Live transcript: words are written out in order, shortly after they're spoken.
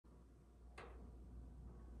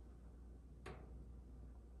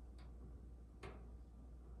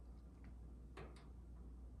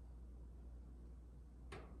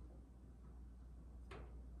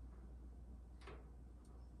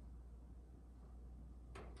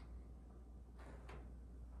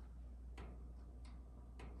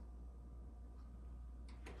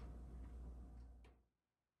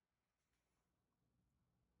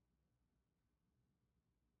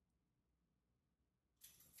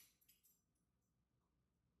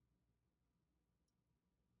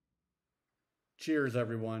Cheers,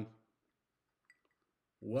 everyone.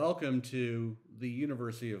 Welcome to the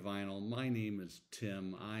University of Vinyl. My name is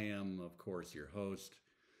Tim. I am, of course, your host.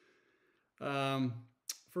 Um,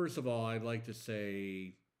 First of all, I'd like to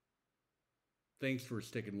say thanks for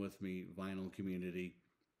sticking with me, vinyl community.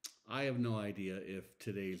 I have no idea if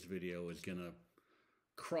today's video is going to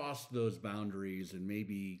cross those boundaries and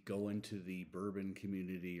maybe go into the bourbon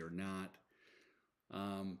community or not.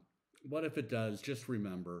 But if it does, just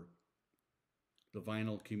remember the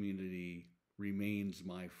vinyl community remains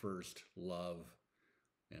my first love,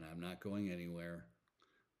 and I'm not going anywhere.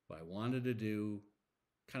 But I wanted to do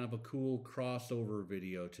kind of a cool crossover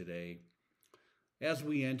video today. As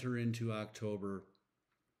we enter into October,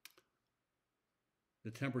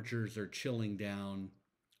 the temperatures are chilling down,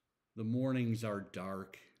 the mornings are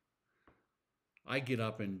dark. I get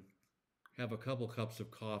up and have a couple cups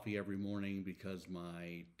of coffee every morning because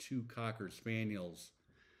my two Cocker Spaniels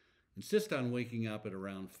insist on waking up at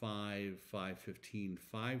around 5, 5:15,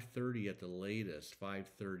 5:30 at the latest,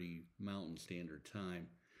 5:30 Mountain Standard Time.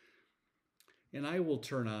 And I will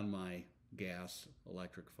turn on my gas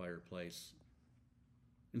electric fireplace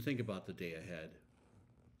and think about the day ahead.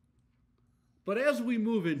 But as we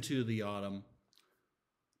move into the autumn,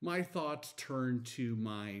 my thoughts turn to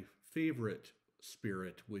my favorite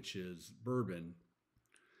spirit, which is bourbon.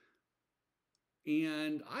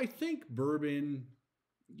 And I think bourbon,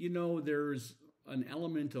 there's an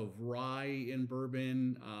element of rye in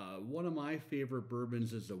bourbon. One of my favorite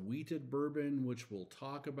bourbons is a wheated bourbon, which we'll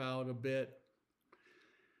talk about a bit.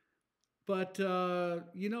 But, I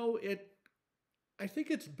think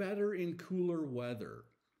it's better in cooler weather.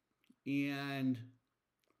 And,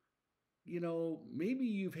 maybe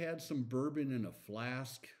you've had some bourbon in a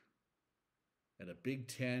flask at a Big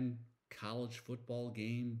Ten college football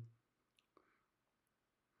game.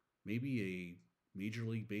 Maybe a Major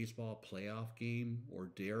League Baseball playoff game, or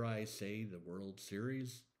dare I say the World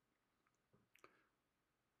Series.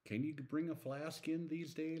 Can you bring a flask in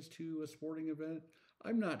these days to a sporting event?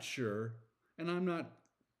 I'm not sure, and I'm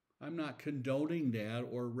not condoning that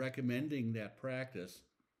or recommending that practice.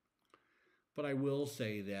 But I will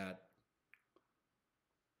say that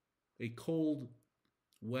a cold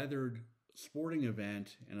weathered sporting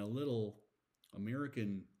event and a little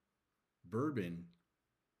American bourbon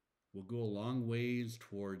will go a long ways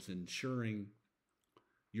towards ensuring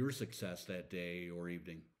your success that day or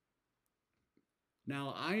evening.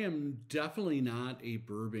 Now, I am definitely not a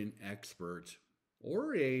bourbon expert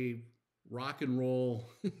or a rock and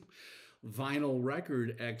roll vinyl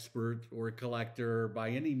record expert or collector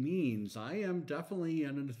by any means. I am definitely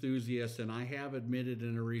an enthusiast, and I have admitted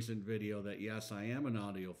in a recent video that yes, I am an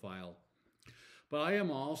audiophile. But I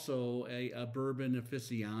am also a bourbon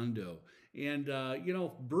aficionado. And,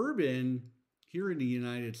 bourbon here in the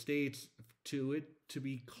United States, to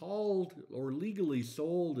be called or legally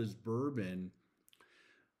sold as bourbon,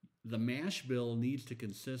 the mash bill needs to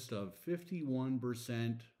consist of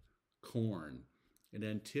 51% corn. And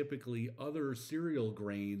then typically other cereal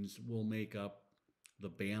grains will make up the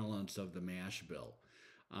balance of the mash bill.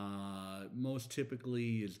 Most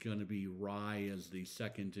typically is going to be rye as the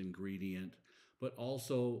second ingredient, but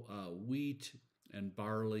also wheat and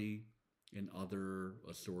barley and other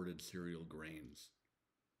assorted cereal grains.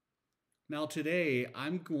 Now today,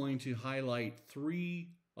 I'm going to highlight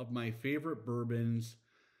 3 of my favorite bourbons.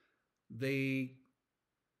 They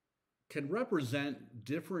can represent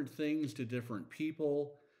different things to different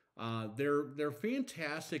people. They're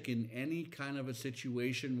fantastic in any kind of a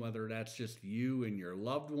situation, whether that's just you and your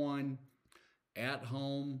loved one at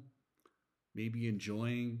home, maybe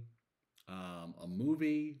enjoying a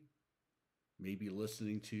movie, maybe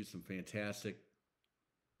listening to some fantastic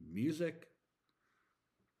music.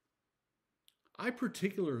 I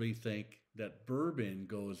particularly think that bourbon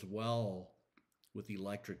goes well with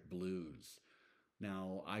electric blues.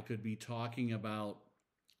 Now, I could be talking about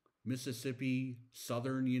Mississippi,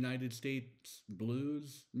 Southern United States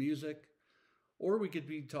blues music, or we could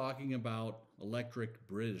be talking about electric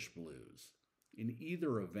British blues. In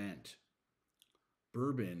either event,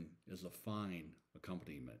 bourbon is a fine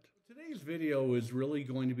accompaniment. Today's video is really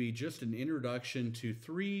going to be just an introduction to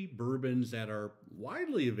 3 bourbons that are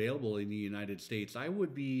widely available in the United States. I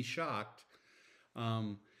would be shocked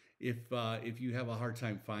if you have a hard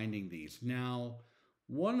time finding these. Now,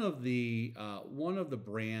 one of the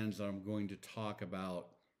brands I'm going to talk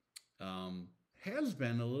about has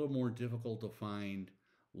been a little more difficult to find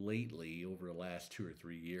lately over the last 2 or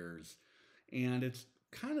 3 years, and it's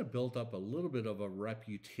kind of built up a little bit of a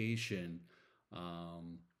reputation,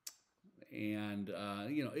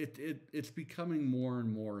 it's becoming more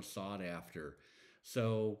and more sought after.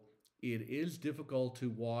 So it is difficult to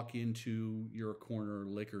walk into your corner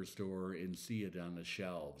liquor store and see it on the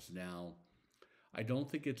shelves. Now, I don't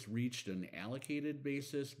think it's reached an allocated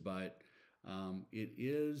basis, but it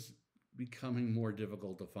is becoming more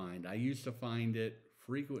difficult to find. I used to find it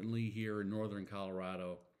frequently here in northern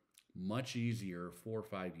Colorado, much easier 4 or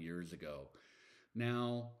 5 years ago.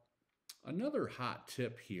 Now, another hot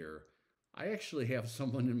tip here, I actually have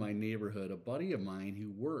someone in my neighborhood, a buddy of mine, who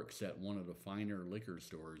works at one of the finer liquor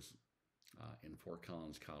stores in Fort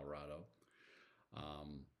Collins, Colorado.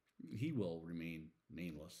 Um, he will remain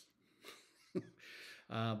nameless.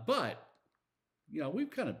 But,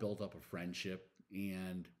 we've kind of built up a friendship,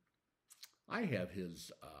 and I have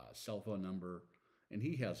his cell phone number, and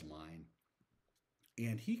he has mine.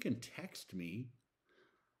 And he can text me.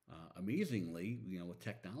 Amazingly, with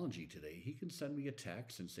technology today, he can send me a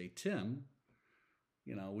text and say, Tim,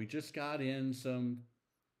 we just got in some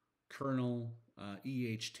Colonel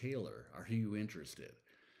E.H. Taylor. Are you interested?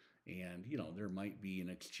 And, there might be an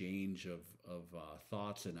exchange of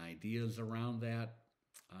thoughts and ideas around that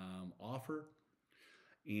offer.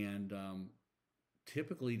 And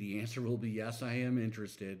typically the answer will be yes, I am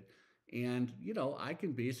interested. And, I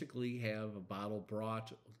can basically have a bottle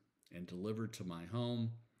brought and delivered to my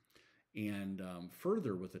home. And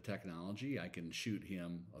further with the technology, I can shoot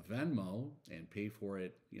him a Venmo and pay for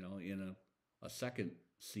it, in a second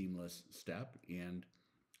seamless step, and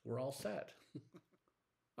we're all set.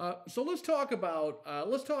 So let's talk about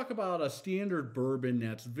a standard bourbon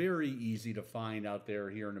that's very easy to find out there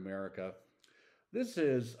here in America. This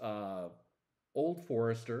is Old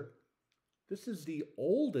Forester. This is the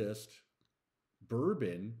oldest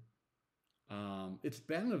bourbon. It's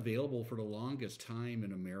been available for the longest time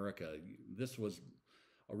in America. This was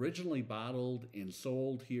originally bottled and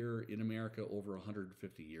sold here in America over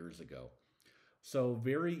 150 years ago. So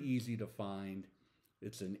very easy to find.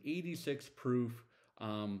 It's an 86 proof.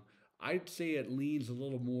 I'd say it leans a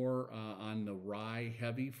little more on the rye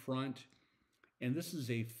heavy front. And this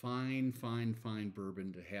is a fine, fine, fine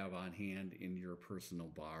bourbon to have on hand in your personal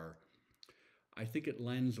bar. I think it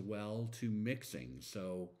lends well to mixing.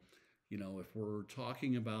 So, if we're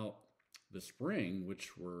talking about the spring,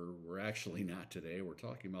 which we're actually not today, we're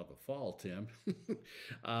talking about the fall, Tim.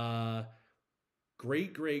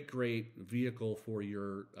 Great, great, great vehicle for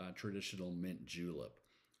your traditional mint julep.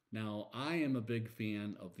 Now, I am a big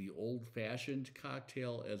fan of the old-fashioned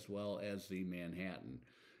cocktail as well as the Manhattan.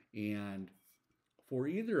 And for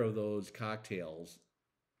either of those cocktails,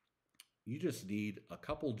 you just need a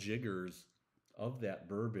couple jiggers of that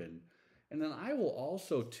bourbon. And then I will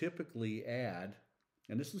also typically add,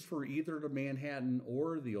 and this is for either the Manhattan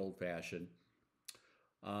or the old-fashioned,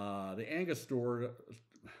 the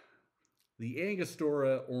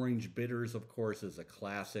Angostura Orange Bitters, of course, is a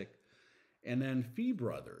classic. And then Fee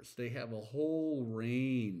Brothers, they have a whole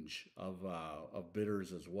range of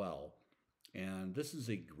bitters as well. And this is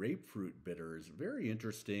a grapefruit bitters, very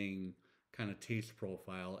interesting kind of taste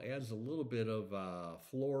profile. Adds a little bit of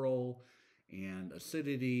floral and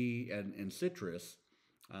acidity and citrus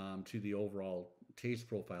to the overall taste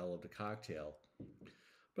profile of the cocktail.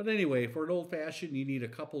 But anyway, for an old-fashioned, you need a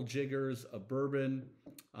couple jiggers of bourbon.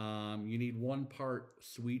 You need 1 part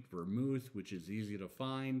sweet vermouth, which is easy to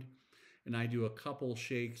find. And I do a couple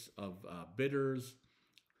shakes of bitters.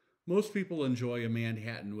 Most people enjoy a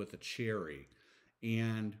Manhattan with a cherry.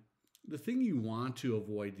 And the thing you want to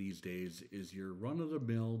avoid these days is your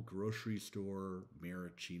run-of-the-mill grocery store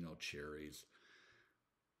maraschino cherries.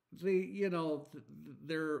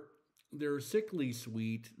 They're sickly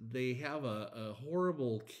sweet. They have a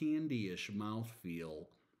horrible candy-ish mouthfeel.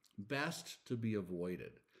 Best to be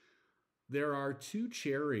avoided. There are 2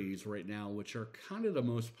 cherries right now, which are kind of the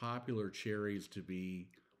most popular cherries to be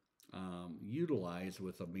utilized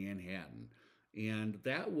with a Manhattan. And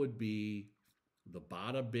that would be the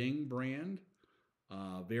Bada Bing brand.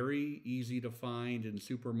 Very easy to find in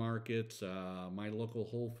supermarkets. My local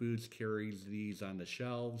Whole Foods carries these on the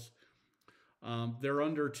shelves. They're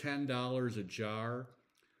under $10 a jar.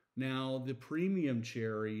 Now, the premium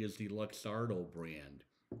cherry is the Luxardo brand.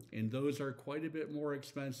 And those are quite a bit more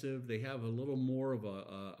expensive. They have a little more of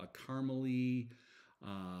a caramely,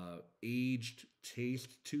 aged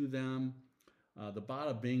taste to them. The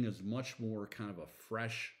Bada Bing is much more kind of a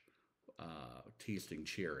fresh tasting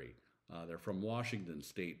cherry. They're from Washington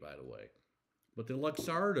State, by the way. But the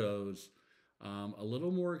Luxardos, a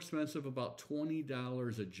little more expensive, about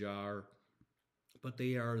 $20 a jar. But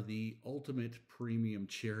they are the ultimate premium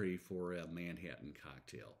cherry for a Manhattan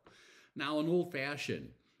cocktail. Now, an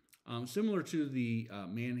old-fashioned, similar to the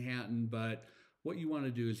Manhattan, but what you want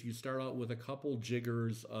to do is you start out with a couple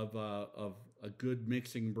jiggers of a good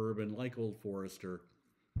mixing bourbon like Old Forester.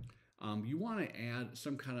 You want to add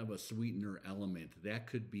some kind of a sweetener element. That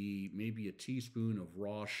could be maybe a teaspoon of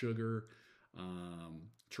raw sugar,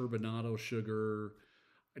 turbinado sugar.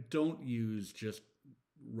 Don't use just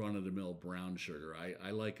run of the mill brown sugar. I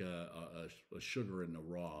like a sugar in the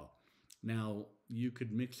raw. Now, you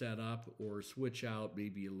could mix that up or switch out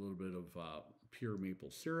maybe a little bit of pure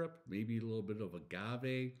maple syrup, maybe a little bit of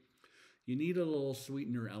agave. You need a little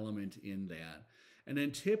sweetener element in that. And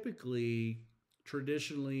then typically,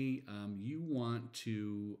 traditionally, you want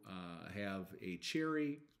to have a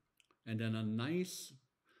cherry and then a nice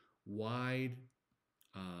wide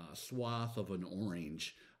swath of an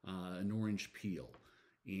orange peel.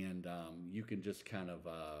 And you can just kind of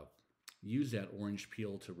use that orange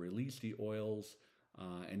peel to release the oils.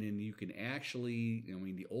 And then you can actually, I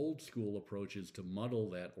mean, the old school approach is to muddle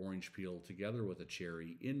that orange peel together with a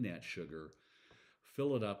cherry in that sugar,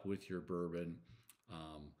 fill it up with your bourbon.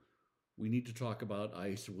 We need to talk about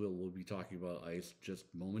ice. We'll be talking about ice just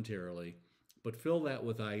momentarily, but fill that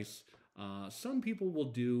with ice. Some people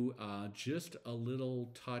will do just a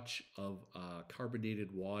little touch of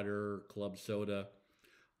carbonated water, club soda.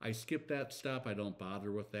 I skip that step. I don't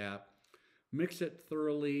bother with that. Mix it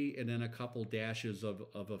thoroughly, and then a couple dashes of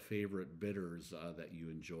a favorite bitters that you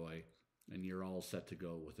enjoy, and you're all set to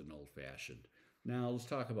go with an old fashioned. Now let's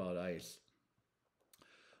talk about ice.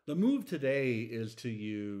 The move today is to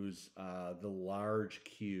use the large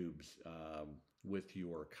cubes with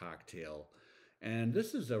your cocktail. And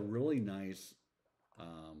this is a really nice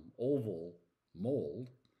oval mold.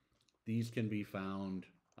 These can be found,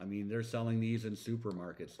 I mean, they're selling these in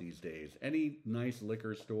supermarkets these days. Any nice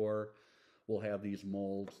liquor store will have these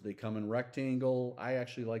molds. They come in rectangle. I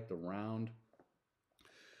actually like the round,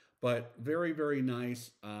 but very, very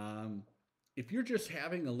nice. If you're just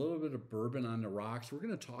having a little bit of bourbon on the rocks, we're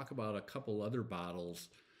going to talk about a couple other bottles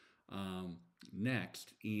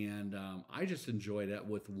next. And I just enjoy that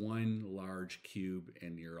with one large cube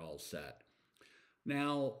and you're all set.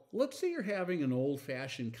 Now, let's say you're having an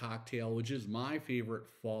old-fashioned cocktail, which is my favorite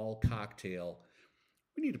fall cocktail.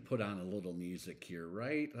 We need to put on a little music here,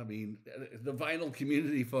 right? I mean, the vinyl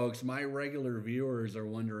community folks, my regular viewers are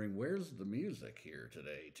wondering, where's the music here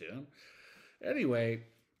today, Tim? Anyway,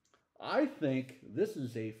 I think this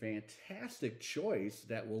is a fantastic choice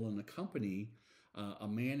that will accompany a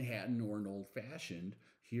Manhattan or an Old Fashioned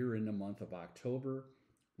here in the month of October.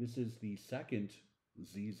 This is the second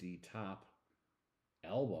ZZ Top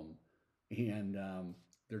album, and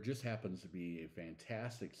there just happens to be a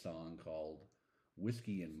fantastic song called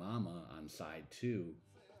Whiskey and Mama on side 2.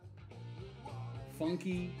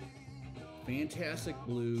 Funky, fantastic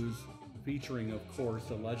blues, featuring, of course,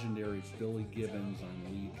 the legendary Billy Gibbons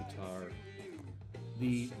on lead guitar,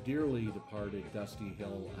 the dearly departed Dusty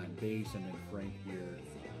Hill on bass, and then Frank Beard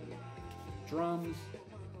drums.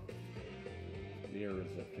 There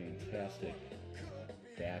is a fantastic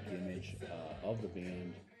back image of the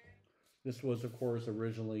band. This was, of course,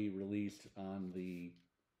 originally released on the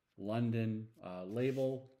London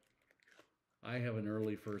label. I have an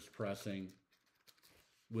early first pressing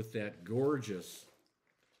with that gorgeous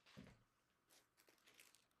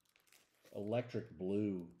electric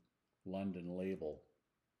blue London label.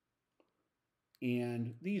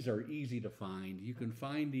 And these are easy to find. You can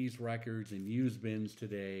find these records in used bins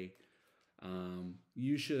today.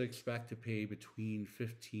 You should expect to pay between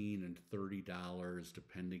 $15 and $30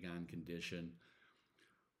 depending on condition.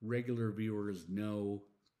 Regular viewers know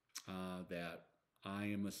that I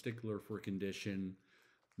am a stickler for condition.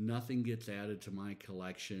 Nothing gets added to my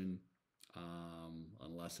collection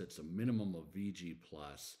unless it's a minimum of VG+.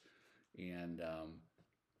 And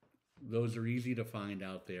those are easy to find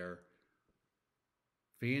out there.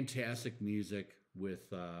 Fantastic music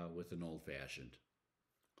with an old fashioned.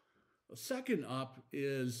 Second up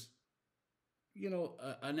is,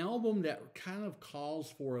 an album that kind of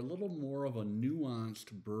calls for a little more of a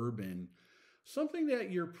nuanced bourbon, something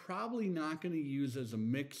that you're probably not going to use as a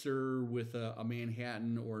mixer with a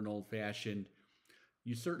Manhattan or an old fashioned.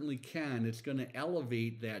 You certainly can. It's going to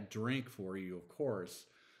elevate that drink for you, of course,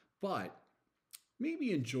 but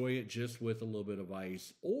maybe enjoy it just with a little bit of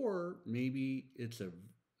ice, or maybe it's a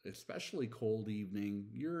especially cold evening.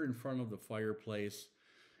 You're in front of the fireplace,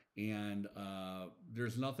 and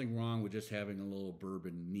there's nothing wrong with just having a little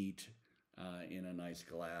bourbon neat in a nice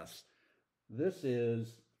glass. This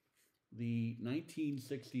is the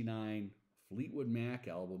 1969 Fleetwood Mac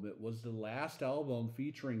album. It was the last album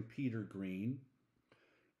featuring Peter Green,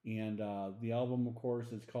 and the album, of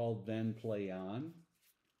course, is called Then Play On.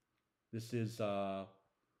 This is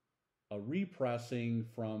a repressing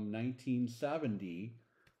from 1970,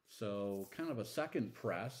 so kind of a second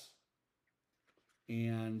press.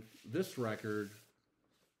 And this record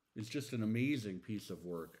is just an amazing piece of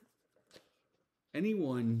work.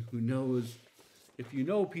 Anyone who knows, if you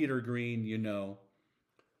know Peter Green, you know.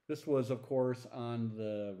 This was, of course, on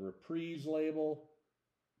the Reprise label.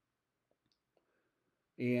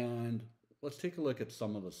 And let's take a look at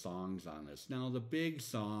some of the songs on this. Now, the big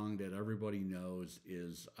song that everybody knows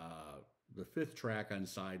is the fifth track on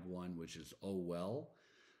side one, which is Oh Well,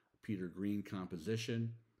 Peter Green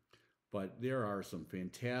composition. But there are some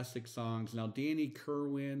fantastic songs. Now, Danny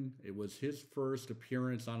Kirwan, it was his first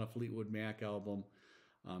appearance on a Fleetwood Mac album.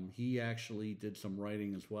 He actually did some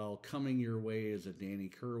writing as well. Coming Your Way is a Danny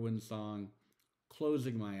Kirwan song.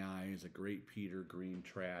 Closing My Eyes, a great Peter Green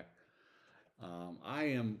track. I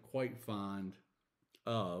am quite fond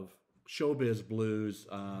of Showbiz Blues,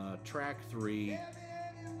 track 3.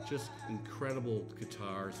 Just incredible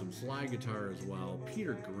guitar, some slide guitar as well.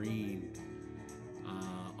 Peter Green,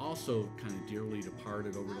 also kind of dearly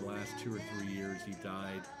departed over the last 2 or 3 years. He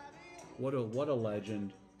died. What a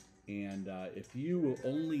legend. And if you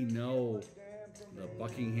only know the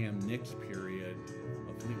Buckingham Nicks period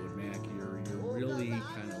of Fleetwood Mac, you're really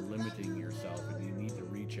kind of limiting yourself, and you need to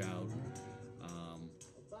reach out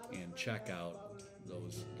and check out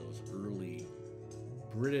those early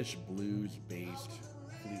British blues-based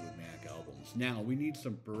Fleetwood Mac albums. Now, we need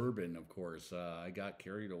some bourbon, of course. I got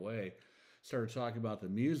carried away, started talking about the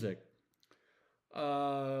music.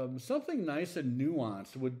 Something nice and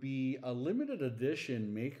nuanced would be a limited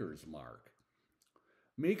edition Maker's Mark.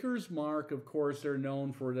 Maker's Mark, of course, they're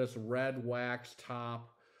known for this red wax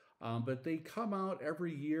top, but they come out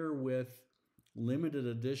every year with limited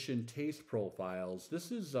edition taste profiles. This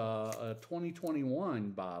is a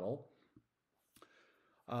 2021 bottle.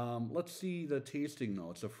 Let's see the tasting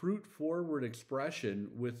notes. A fruit-forward expression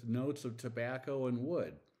with notes of tobacco and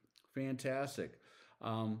wood. Fantastic.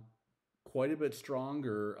 Quite a bit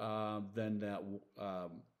stronger than that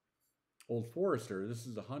Old Forester. This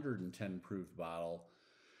is a 110 proof bottle.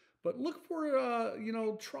 But look for,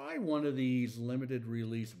 try one of these limited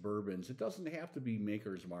release bourbons. It doesn't have to be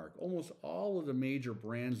Maker's Mark. Almost all of the major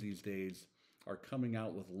brands these days are coming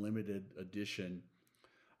out with limited edition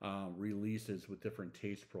releases with different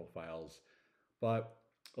taste profiles. But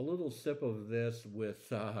a little sip of this with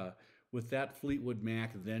that Fleetwood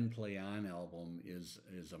Mac Then Play On album is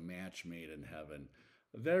a match made in heaven.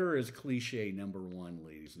 There is cliche number 1,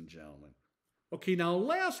 ladies and gentlemen. Okay, now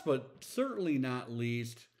last but certainly not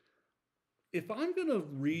least, if I'm going to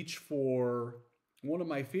reach for one of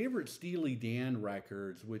my favorite Steely Dan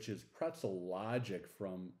records, which is Pretzel Logic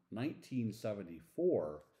from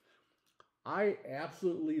 1974, I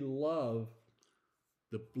absolutely love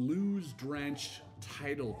the blues-drenched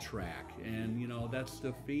title track. And, that's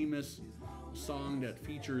the famous song that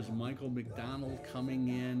features Michael McDonald coming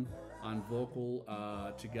in on vocal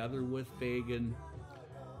together with Fagan.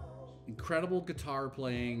 Incredible guitar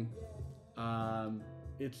playing.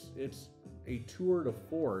 It's a tour de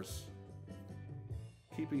force.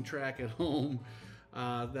 Keeping track at home.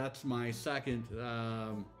 That's my second.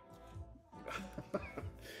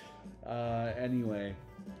 Anyway,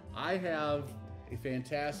 I have a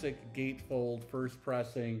fantastic gatefold first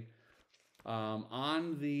pressing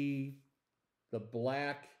on the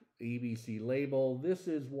black ABC label. This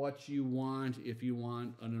is what you want if you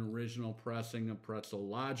want an original pressing of Pretzel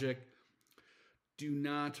Logic. Do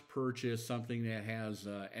not purchase something that has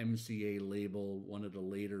a MCA label, one of the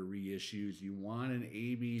later reissues. You want an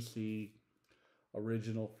ABC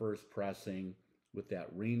original first pressing with that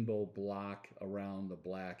rainbow block around the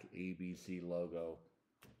black ABC logo.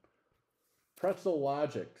 Pretzel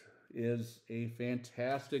Logic is a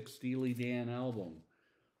fantastic Steely Dan album.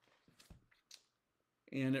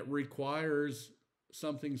 And it requires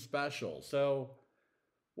something special. So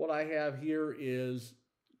what I have here is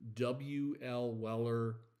W.L.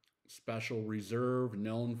 Weller Special Reserve,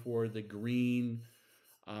 known for the green,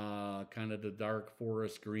 kind of the dark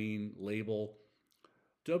forest green label.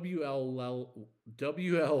 W.L.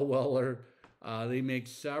 Weller, they make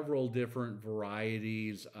several different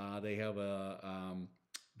varieties. They have an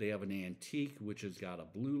antique, which has got a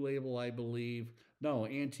blue label, I believe. No,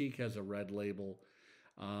 antique has a red label.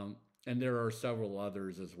 And there are several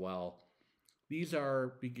others as well. These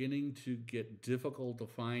are beginning to get difficult to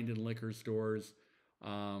find in liquor stores.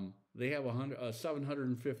 They have a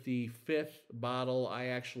 755th bottle. I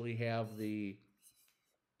actually have the,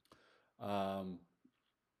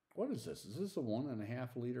 what is this? Is this a 1.5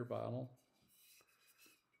 liter bottle?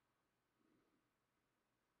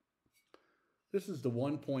 This is the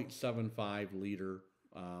 1.75 liter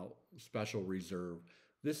Special Reserve.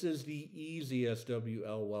 This is the easiest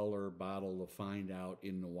W.L. Weller bottle to find out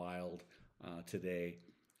in the wild today.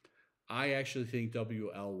 I actually think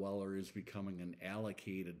W.L. Weller is becoming an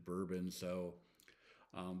allocated bourbon, so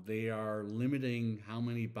they are limiting how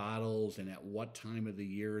many bottles and at what time of the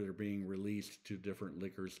year they're being released to different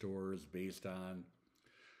liquor stores based on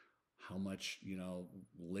how much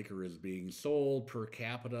liquor is being sold per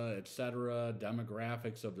capita, etc.,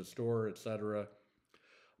 demographics of the store, etc.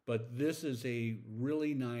 But this is a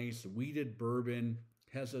really nice wheated bourbon,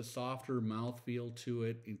 has a softer mouthfeel to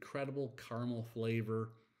it, incredible caramel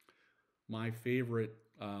flavor. My favorite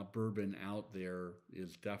bourbon out there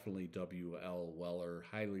is definitely W.L. Weller.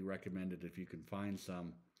 Highly recommended if you can find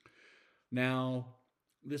some. Now,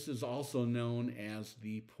 this is also known as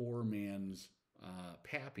the poor man's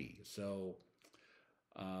Pappy. So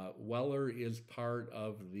Weller is part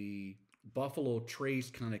of the Buffalo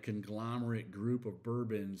Trace kind of conglomerate group of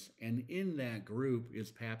bourbons, and in that group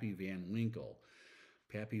is Pappy Van Winkle.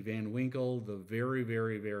 Pappy Van Winkle, the very,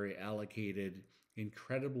 very, very allocated,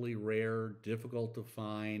 incredibly rare, difficult to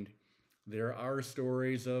find. There are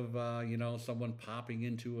stories of someone popping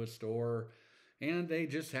into a store and they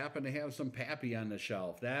just happen to have some Pappy on the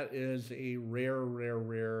shelf. That is a rare, rare,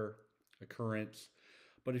 rare occurrence.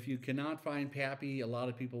 But if you cannot find Pappy, a lot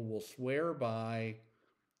of people will swear by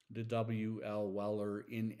the W.L. Weller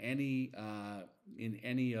in any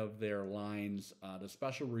of their lines. The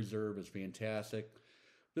Special Reserve is fantastic.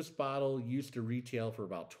 This bottle used to retail for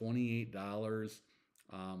about $28.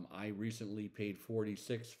 I recently paid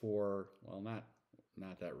 $46 for, well, not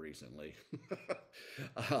that recently,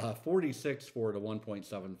 $46 for the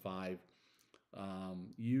 1.75.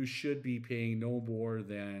 You should be paying no more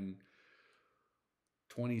than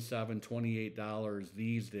 $27, $28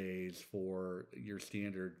 these days for your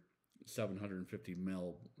standard 750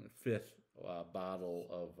 ml fifth bottle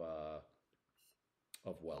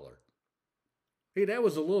of Weller. Hey, that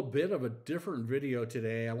was a little bit of a different video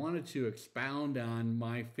today. I wanted to expound on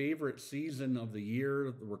my favorite season of the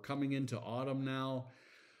year. We're coming into autumn now.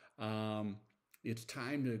 It's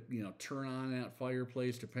time to turn on that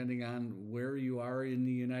fireplace, depending on where you are in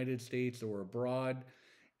the United States or abroad,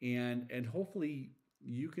 and hopefully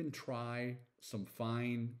you can try some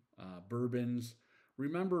fine bourbons.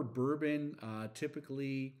 Remember, bourbon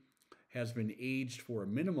typically has been aged for a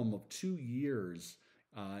minimum of 2 years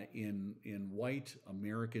in white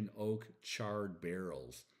American oak charred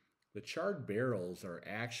barrels. The charred barrels are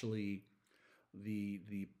actually the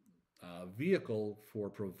vehicle for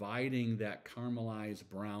providing that caramelized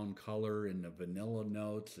brown color and the vanilla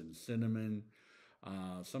notes and cinnamon,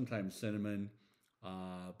 sometimes cinnamon,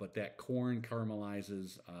 but that corn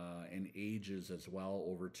caramelizes and ages as well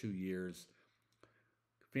over 2 years.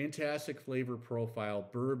 Fantastic flavor profile.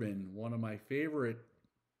 Bourbon, one of my favorite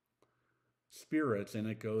spirits, and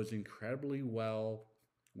it goes incredibly well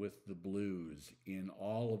with the blues in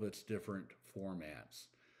all of its different formats.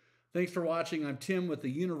 Thanks for watching. I'm Tim with the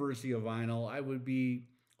University of Vinyl. I would be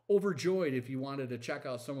overjoyed if you wanted to check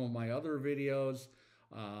out some of my other videos.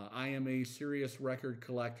 I am a serious record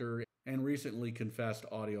collector and recently confessed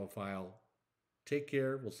audiophile. Take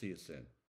care. We'll see you soon.